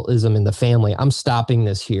alcoholism in the family. I'm stopping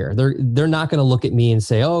this here. They're not going to look at me and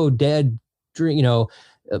say, "Oh, Dad, drink,"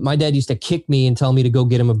 my dad used to kick me and tell me to go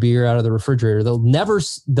get him a beer out of the refrigerator. They'll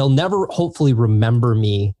never hopefully remember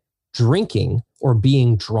me drinking or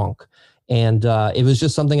being drunk. And it was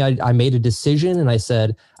just something I made a decision. And I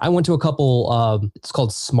said, I went to a couple, it's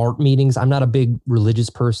called SMART meetings. I'm not a big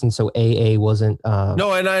religious person, so AA wasn't.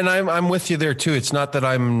 No, and I'm with you there too. It's not that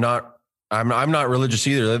I'm not religious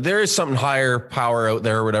either. There is something higher power out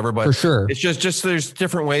there or whatever, but for sure, it's just there's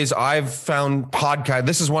different ways. I've found podcast.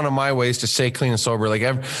 This is one of my ways to stay clean and sober. Like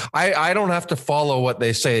I don't have to follow what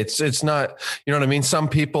they say. It's not, you know what I mean? Some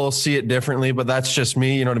people see it differently, but that's just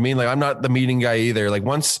me. You know what I mean? Like I'm not the meeting guy either. Like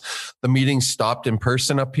once the meeting stopped in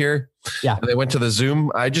person up here, Yeah. And they went to the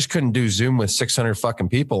Zoom. I just couldn't do Zoom with 600 fucking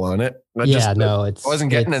people on it. I wasn't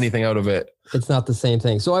getting anything out of it. It's not the same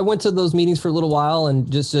thing. So I went to those meetings for a little while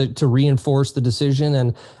and just to reinforce the decision.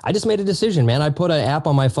 And I just made a decision, man. I put an app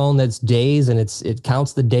on my phone that's days, and it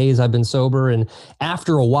counts the days I've been sober. And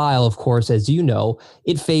after a while, of course, as you know,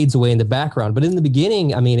 it fades away in the background. But in the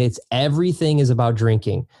beginning, I mean, everything is about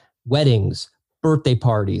drinking, weddings, birthday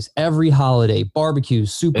parties, every holiday,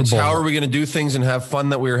 barbecues, Super Bowl. How are we going to do things and have fun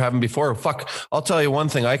that we were having before? Fuck, I'll tell you one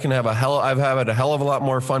thing. I've had a hell of a lot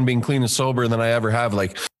more fun being clean and sober than I ever have.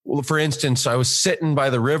 Like, for instance, I was sitting by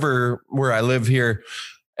the river where I live here,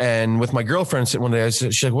 and with my girlfriend sitting one day,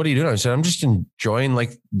 she's like, "What are you doing?" I said, "I'm just enjoying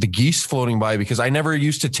like the geese floating by," because I never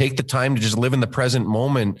used to take the time to just live in the present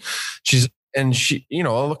moment. She, you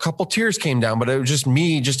know, a couple tears came down, but it was just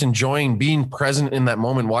me just enjoying being present in that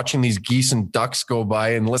moment, watching these geese and ducks go by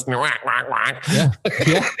and listening. Yeah.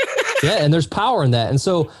 And there's power in that. And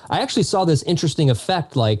so I actually saw this interesting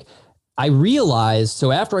effect. Like, I realized,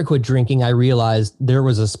 so after I quit drinking, I realized there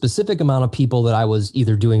was a specific amount of people that I was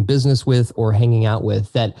either doing business with or hanging out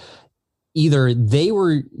with that either they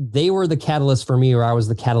were the catalyst for me, or I was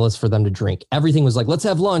the catalyst for them to drink. Everything was like, let's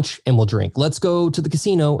have lunch and we'll drink. Let's go to the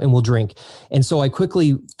casino and we'll drink. And so I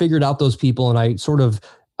quickly figured out those people, and I sort of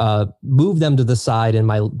moved them to the side in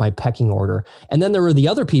my pecking order. And then there were the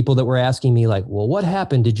other people that were asking me like, well, what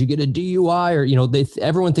happened? Did you get a DUI? Or, you know,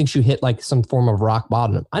 everyone thinks you hit like some form of rock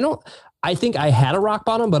bottom. I think I had a rock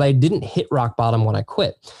bottom, but I didn't hit rock bottom when I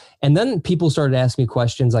quit. And then people started asking me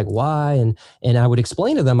questions like why, and I would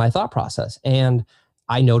explain to them my thought process. And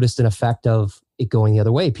I noticed an effect of it going the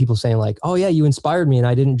other way. People saying like, "Oh yeah, you inspired me, and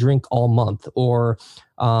I didn't drink all month." Or,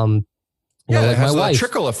 like it has a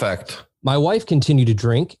trickle effect. My wife continued to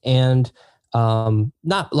drink, and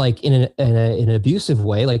not like in an abusive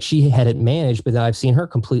way. Like, she had it managed, but then I've seen her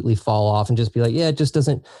completely fall off and just be like, yeah, it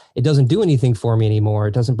doesn't do anything for me anymore.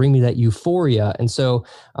 It doesn't bring me that euphoria. And so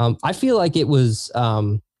I feel like it was,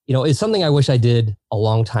 it's something I wish I did a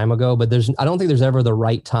long time ago, but I don't think there's ever the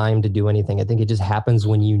right time to do anything. I think it just happens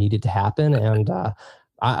when you need it to happen. And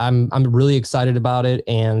I'm really excited about it.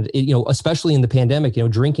 And especially in the pandemic,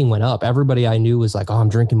 drinking went up. Everybody I knew was like, oh, I'm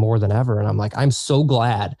drinking more than ever. And I'm like, I'm so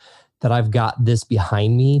glad that I've got this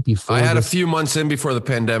behind me. Before I had a few months in before the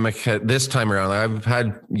pandemic hit this time around. I've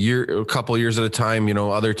had a couple years at a time,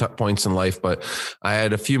 other points in life, but I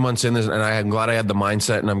had a few months in this, and I'm glad I had the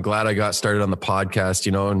mindset, and I'm glad I got started on the podcast,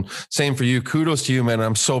 and same for you. Kudos to you, man.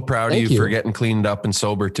 I'm so proud of you for getting cleaned up and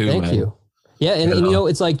sober too, man. Thank you. Yeah. And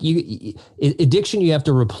it's like addiction, you have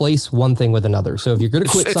to replace one thing with another. So if you're going to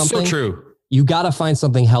quit something, so true. You got to find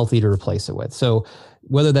something healthy to replace it with. So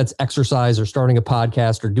whether that's exercise or starting a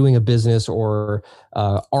podcast or doing a business or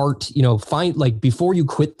art, find, like, before you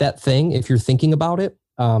quit that thing, if you're thinking about it,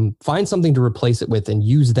 find something to replace it with and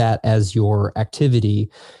use that as your activity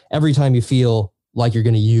every time you feel like you're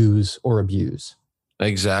going to use or abuse.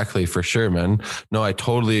 Exactly, for sure, man. No, I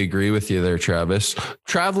totally agree with you there, Travis.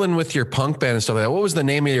 Traveling with your punk band and stuff like that. What was the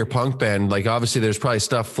name of your punk band? Like, obviously there's probably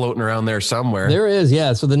stuff floating around there somewhere. There is,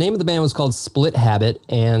 yeah. So the name of the band was called Split Habit,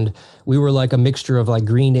 and we were like a mixture of like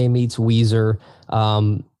Green Day meets Weezer.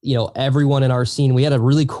 Everyone in our scene, we had a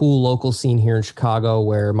really cool local scene here in Chicago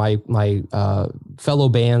where my fellow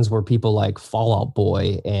bands were people like Fall Out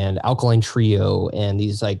Boy and Alkaline Trio, and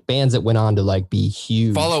these like bands that went on to like be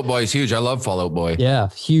huge. Fall Out Boy is huge. I love Fall Out Boy. Yeah,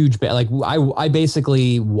 huge band. Like I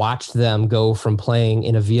basically watched them go from playing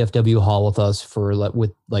in a VFW hall with us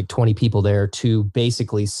with like 20 people there to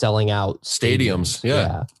basically selling out stadiums.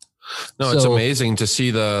 Yeah. No, it's amazing to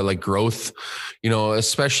see the like growth,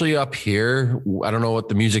 especially up here. I don't know what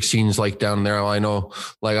the music scene's like down there. I know,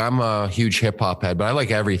 like, I'm a huge hip hop head, but I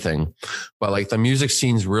like everything. But like the music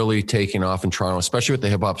scene's really taking off in Toronto, especially with the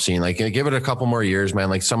hip hop scene. Like, give it a couple more years, man.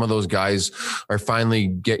 Like, some of those guys are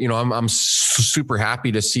finally I'm super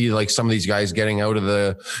happy to see like some of these guys getting out of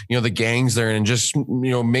the, the gangs there and just,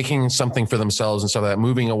 making something for themselves and stuff like that,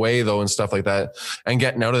 moving away though and stuff like that, and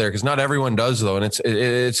getting out of there. Cause not everyone does though. And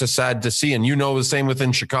it's a sad to see. And the same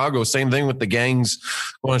within Chicago, same thing with the gangs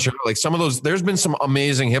going to Chicago. Like, some of those, there's been some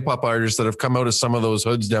amazing hip hop artists that have come out of some of those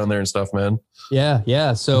hoods down there and stuff, man. Yeah.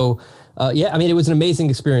 Yeah. So, it was an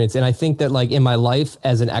amazing experience. And I think that like in my life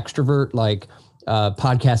as an extrovert, like,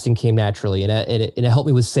 podcasting came naturally, and it helped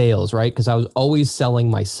me with sales, right? Because I was always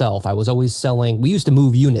selling myself. I was always selling. We used to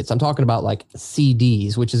move units. I'm talking about like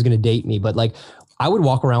CDs, which is going to date me, but like, I would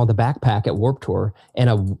walk around with a backpack at Warped Tour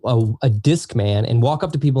and a disc man and walk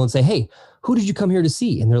up to people and say, "Hey, who did you come here to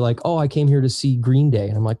see?" And they're like, "Oh, I came here to see Green Day."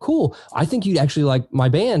 And I'm like, "Cool. I think you'd actually like my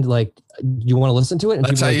band. Like, do you want to listen to it?" And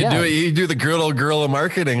that's how you do it. You do the guerrilla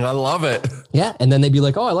marketing. I love it. Yeah. And then they'd be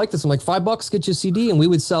like, oh, I like this. I'm like, $5, get you a CD. And we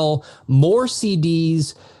would sell more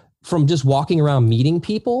CDs from just walking around meeting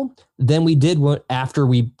people than we did after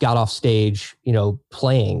we got off stage,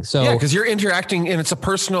 playing. So yeah, because you're interacting and it's a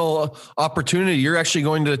personal opportunity. You're actually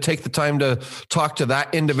going to take the time to talk to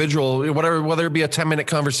that individual, whether it be a 10-minute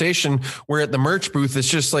conversation. Where at the merch booth, it's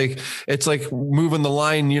just like, it's like moving the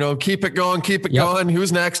line, keep it going, going.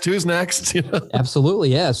 Who's next?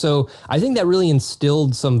 Absolutely. Yeah. So I think that really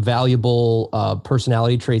instilled some valuable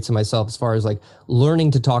personality traits in myself, as far as like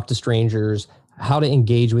learning to talk to strangers, how to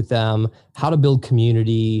engage with them, how to build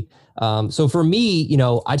community. So for me,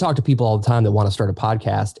 I talk to people all the time that want to start a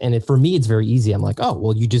podcast. And for me, it's very easy. I'm like, oh,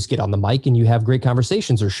 well, you just get on the mic and you have great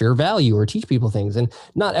conversations or share value or teach people things. And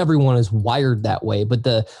not everyone is wired that way. But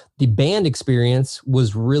the band experience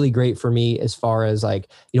was really great for me, as far as like,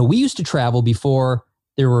 we used to travel before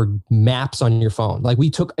there were maps on your phone. Like we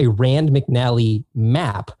took a Rand McNally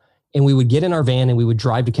map, and we would get in our van and we would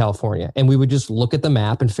drive to California, and we would just look at the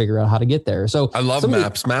map and figure out how to get there. So I love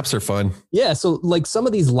maps. Maps are fun. Yeah. So like some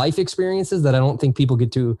of these life experiences that I don't think people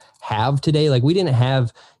get to have today, like we didn't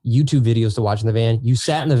have YouTube videos to watch in the van. You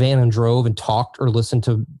sat in the van and drove and talked or listened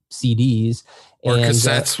to CDs or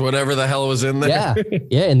cassettes, whatever the hell was in there. Yeah.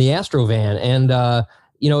 Yeah. In the Astro van. And,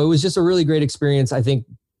 it was just a really great experience. I think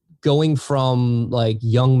going from like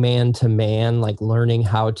young man to man, like learning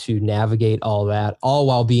how to navigate all that, all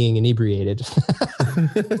while being inebriated.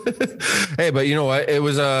 Hey, but you know what? It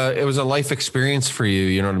was a life experience for you.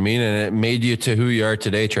 You know what I mean? And it made you to who you are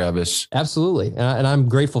today, Travis. Absolutely. And I'm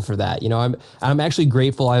grateful for that. I'm actually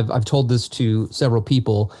grateful. I've told this to several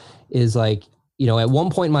people, is like, at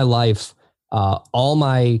one point in my life, all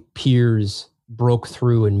my peers broke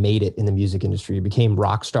through and made it in the music industry, became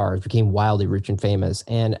rock stars, became wildly rich and famous.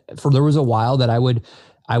 And there was a while that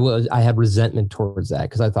I had resentment towards that,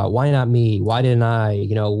 because I thought, why not me? Why didn't I?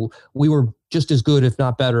 We were just as good, if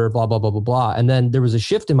not better, blah, blah, blah, blah, blah. And then there was a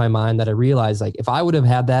shift in my mind that I realized, like, if I would have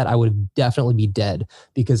had that, I would have definitely be dead,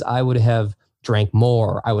 because I would have drank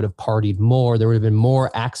more. I would have partied more. There would have been more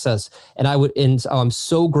access. And so I'm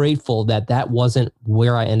so grateful that wasn't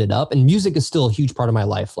where I ended up. And music is still a huge part of my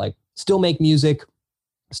life. Like, still make music,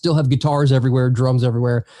 still have guitars everywhere, drums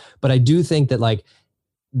everywhere. But I do think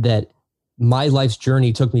that my life's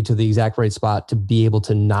journey took me to the exact right spot to be able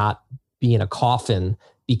to not be in a coffin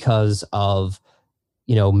because of,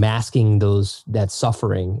 masking that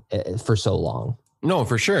suffering for so long. No,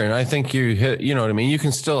 for sure. And I think you hit, you know what I mean? You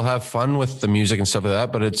can still have fun with the music and stuff like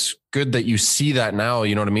that, but it's good that you see that now,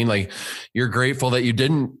 you know what I mean? Like, you're grateful that you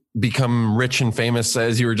didn't become rich and famous,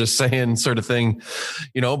 as you were just saying, sort of thing,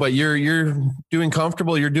 but you're doing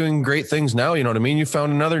comfortable. You're doing great things now. You know what I mean? You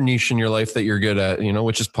found another niche in your life that you're good at,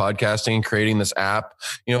 which is podcasting and creating this app,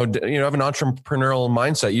 have an entrepreneurial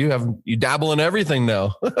mindset. You dabble in everything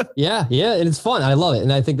now. Yeah. And it's fun. I love it.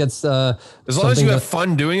 And I think that's, as long as you have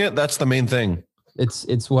fun doing it, that's the main thing.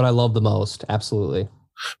 It's what I love the most. Absolutely.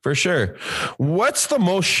 For sure. What's the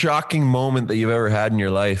most shocking moment that you've ever had in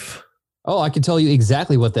your life? Oh, I can tell you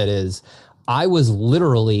exactly what that is. I was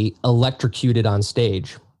literally electrocuted on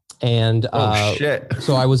stage. And shit.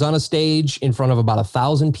 So I was on a stage in front of about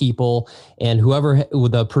 1,000 people, and whoever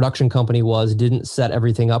the production company was didn't set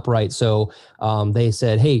everything up right. So they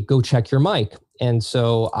said, hey, go check your mic. And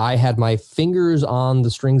so I had my fingers on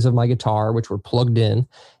the strings of my guitar, which were plugged in,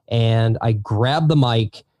 and I grabbed the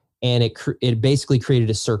mic, and it basically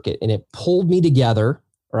created a circuit, and it pulled me together.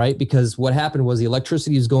 Right? Because what happened was the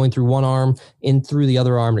electricity was going through one arm in through the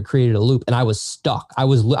other arm, and it created a loop, and I was stuck.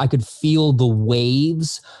 I could feel the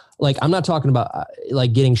waves. Like, I'm not talking about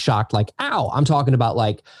like getting shocked, like, ow. I'm talking about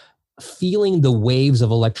like feeling the waves of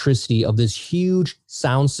electricity of this huge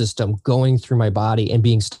sound system going through my body and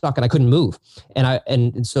being stuck, and I couldn't move.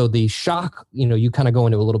 And so the shock, you kind of go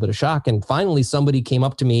into a little bit of shock. And finally somebody came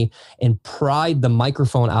up to me and pried the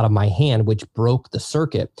microphone out of my hand, which broke the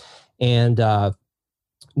circuit. And,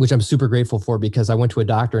 which I'm super grateful for, because I went to a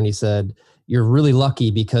doctor and he said, you're really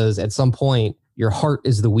lucky, because at some point your heart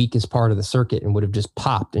is the weakest part of the circuit and would have just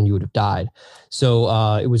popped and you would have died. So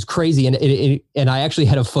it was crazy. And I actually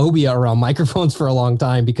had a phobia around microphones for a long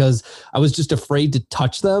time, because I was just afraid to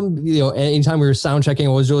touch them. Anytime we were sound checking,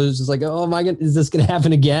 I was just like, oh my God, is this going to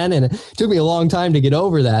happen again? And it took me a long time to get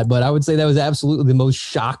over that. But I would say that was absolutely the most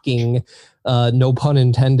shocking, no pun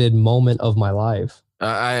intended, moment of my life.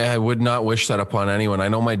 I would not wish that upon anyone. I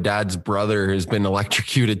know my dad's brother has been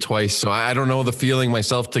electrocuted twice, so I don't know the feeling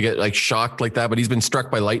myself to get like shocked like that, but he's been struck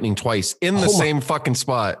by lightning twice in the same fucking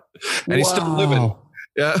spot, and he's still living.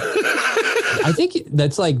 Yeah. I think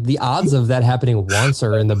that's like the odds of that happening once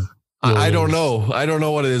are in the I don't know. I don't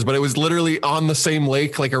know what it is, but it was literally on the same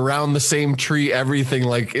lake, like around the same tree, everything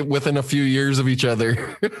like within a few years of each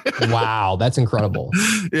other. Wow. That's incredible.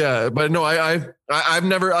 Yeah. But no, I've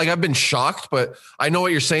never, like, I've been shocked, but I know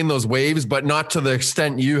what you're saying, those waves, but not to the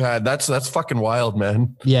extent you had. That's fucking wild,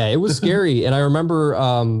 man. Yeah, it was scary. And I remember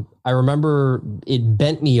it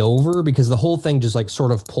bent me over because the whole thing just like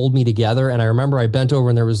sort of pulled me together. And I remember I bent over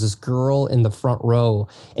and there was this girl in the front row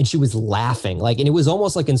and she was laughing like, and it was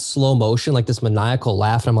almost like in slow motion, like this maniacal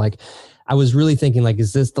laugh. And I'm like, I was really thinking like,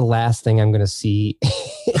 is this the last thing I'm going to see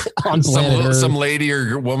on planet Earth? Some lady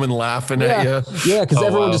or woman laughing at you. Yeah. Cause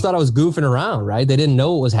everyone just thought I was goofing around, right? They didn't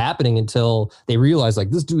know what was happening until they realized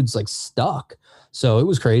like this dude's like stuck. So it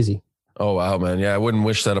was crazy. Oh, wow, man. Yeah. I wouldn't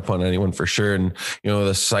wish that upon anyone for sure. And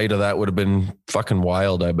the sight of that would have been fucking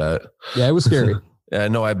wild, I bet. Yeah, it was scary. Yeah,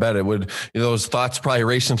 no, I bet it would. Those thoughts probably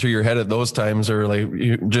racing through your head at those times are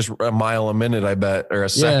like just a mile a minute, I bet, or a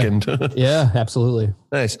second. Yeah, absolutely.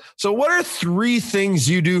 Nice. So what are 3 things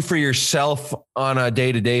you do for yourself on a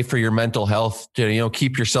day-to-day for your mental health to,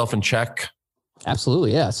 keep yourself in check?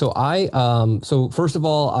 Absolutely. Yeah. So so first of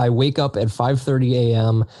all, I wake up at 5:30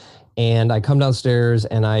 a.m. and I come downstairs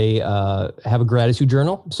and I have a gratitude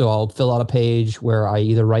journal. So I'll fill out a page where I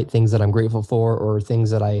either write things that I'm grateful for or things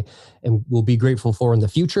that I will be grateful for in the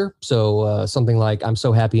future. So something like, I'm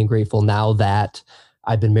so happy and grateful now that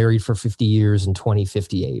I've been married for 50 years in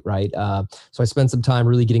 2058, right? So I spent some time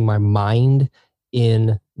really getting my mind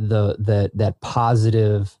in that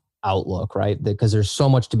positive outlook, right? Because there's so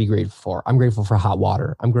much to be grateful for. I'm grateful for hot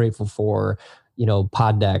water. I'm grateful for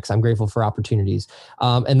pod decks. I'm grateful for opportunities.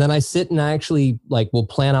 And then I sit and I actually will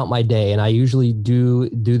plan out my day. And I usually do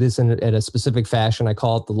this in a specific fashion. I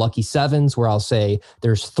call it the lucky sevens, where I'll say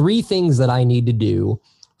there's 3 things that I need to do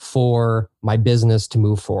for my business to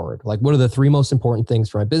move forward. Like, what are the 3 most important things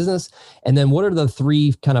for my business? And then what are the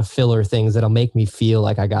 3 kind of filler things that'll make me feel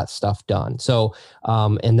like I got stuff done? So,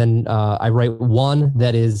 and then I write 1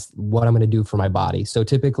 that is what I'm going to do for my body. So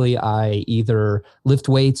typically I either lift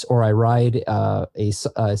weights or I ride a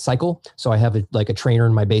cycle. So I have a trainer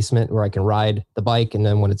in my basement where I can ride the bike. And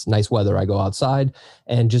then when it's nice weather, I go outside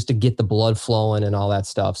and just to get the blood flowing and all that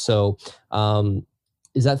stuff. So,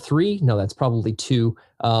 is that 3? No, that's probably 2.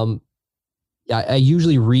 I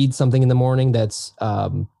usually read something in the morning that's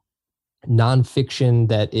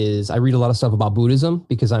nonfiction. I read a lot of stuff about Buddhism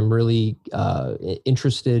because I'm really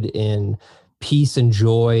interested in peace and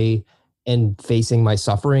joy and facing my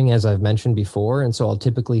suffering, as I've mentioned before. And so I'll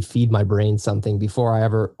typically feed my brain something before I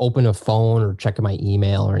ever open a phone or check my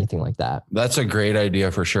email or anything like that. That's a great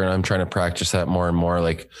idea for sure. And I'm trying to practice that more and more.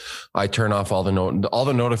 Like, I turn off all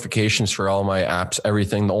the notifications for all my apps,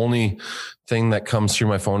 everything. The only thing that comes through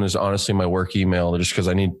my phone is honestly my work email, just because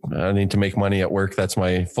I need to make money at work. That's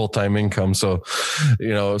my full-time income. So,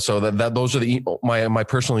 so that those are my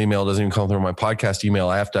personal email doesn't even come through my podcast email.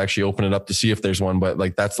 I have to actually open it up to see if there's one, but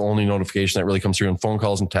that's the only notification that really comes through, and phone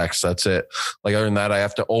calls and texts. That's it. Like, other than that, I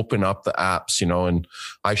have to open up the apps, and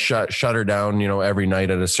I shut her down, every night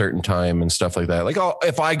at a certain time and stuff like that. Like,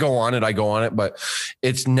 if I go on it, but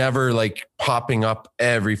it's never like popping up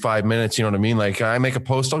every 5 minutes. You know what I mean? Like, I make a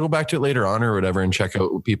post, I'll go back to it later on or whatever and check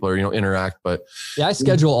out what people are, interact. But yeah, I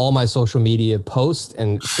schedule all my social media posts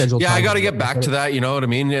and schedule. Yeah, I got to get back to that. You know what I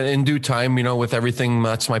mean? In due time, with everything,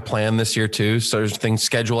 that's my plan this year too. So there's things,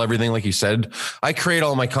 schedule everything. Like you said, I create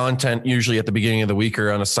all my content usually at the beginning of the week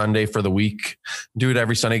or on a Sunday for the week. Do it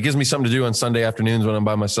every Sunday. It gives me something to do on Sunday afternoons when I'm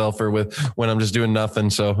by myself or when I'm just doing nothing.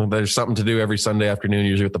 So there's something to do every Sunday afternoon,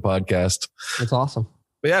 usually with the podcast. That's awesome.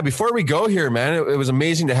 But yeah, before we go here, man, it was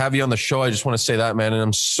amazing to have you on the show. I just want to say that, man. And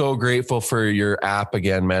I'm so grateful for your app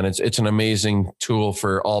again, man. It's an amazing tool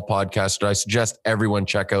for all podcasters. I suggest everyone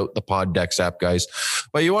check out the Poddex app, guys.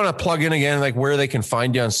 But you want to plug in again, like where they can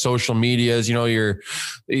find you on social medias. You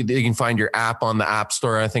can find your app on the App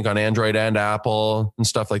Store, I think on Android and Apple and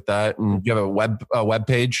stuff like that. And you have a web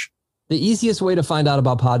page. The easiest way to find out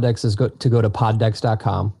about Poddex is to go to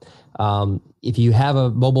poddex.com. If you have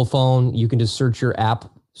a mobile phone, you can just search your app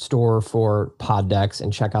store for Poddex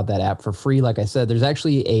and check out that app for free. Like I said, there's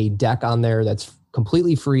actually a deck on there that's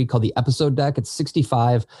completely free called the episode deck. It's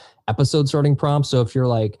 65 episode sorting prompts. So if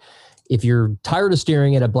you're tired of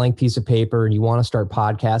staring at a blank piece of paper and you want to start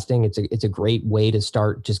podcasting, it's a great way to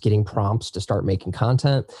start just getting prompts to start making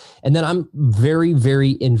content. And then I'm very,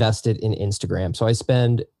 very invested in Instagram. So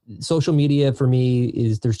social media for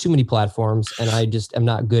me there's too many platforms and I'm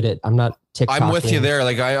not TikTok. I'm with you there.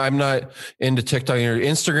 Like I'm not into TikTok.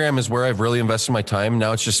 Instagram is where I've really invested my time.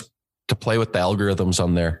 Now it's just to play with the algorithms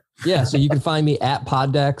on there. Yeah, so you can find me at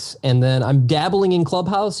Poddex, and then I'm dabbling in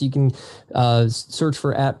Clubhouse. You can search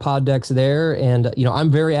for at Poddex there, and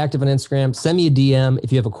I'm very active on Instagram. Send me a DM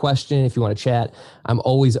if you have a question, if you want to chat. I'm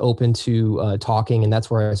always open to talking, and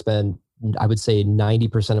that's where I spend, I would say,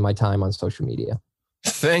 90% of my time on social media.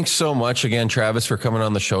 Thanks so much again, Travis, for coming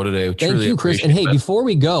on the show today. Thank you, Chris. And hey, before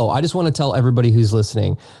we go, I just want to tell everybody who's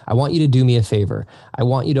listening, I want you to do me a favor. I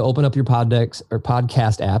want you to open up your Poddex or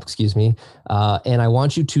podcast app, and I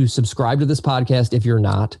want you to subscribe to this podcast if you're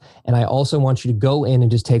not. And I also want you to go in and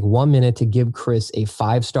just take 1 minute to give Chris a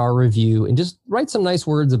 5-star review and just write some nice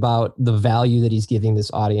words about the value that he's giving this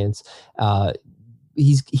audience.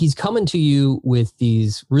 He's coming to you with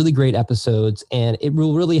these really great episodes, and it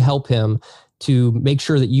will really help him to make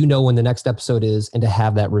sure that you know when the next episode is and to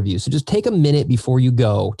have that review. So just take a minute before you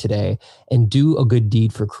go today and do a good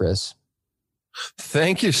deed for Chris.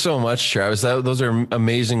 Thank you so much, Travis. Those are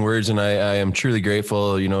amazing words, and I am truly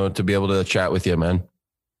grateful, to be able to chat with you, man.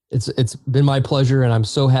 It's been my pleasure, and I'm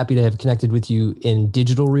so happy to have connected with you in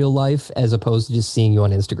digital real life as opposed to just seeing you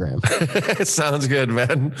on Instagram. Sounds good,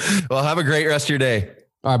 man. Well, have a great rest of your day.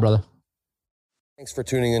 All right, brother. Thanks for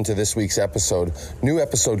tuning into this week's episode. New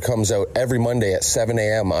episode comes out every Monday at 7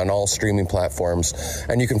 a.m. on all streaming platforms.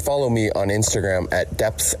 And you can follow me on Instagram at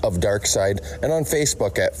Depth of Darkside and on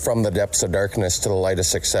Facebook at From the Depths of Darkness to the Light of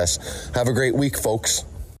Success. Have a great week, folks.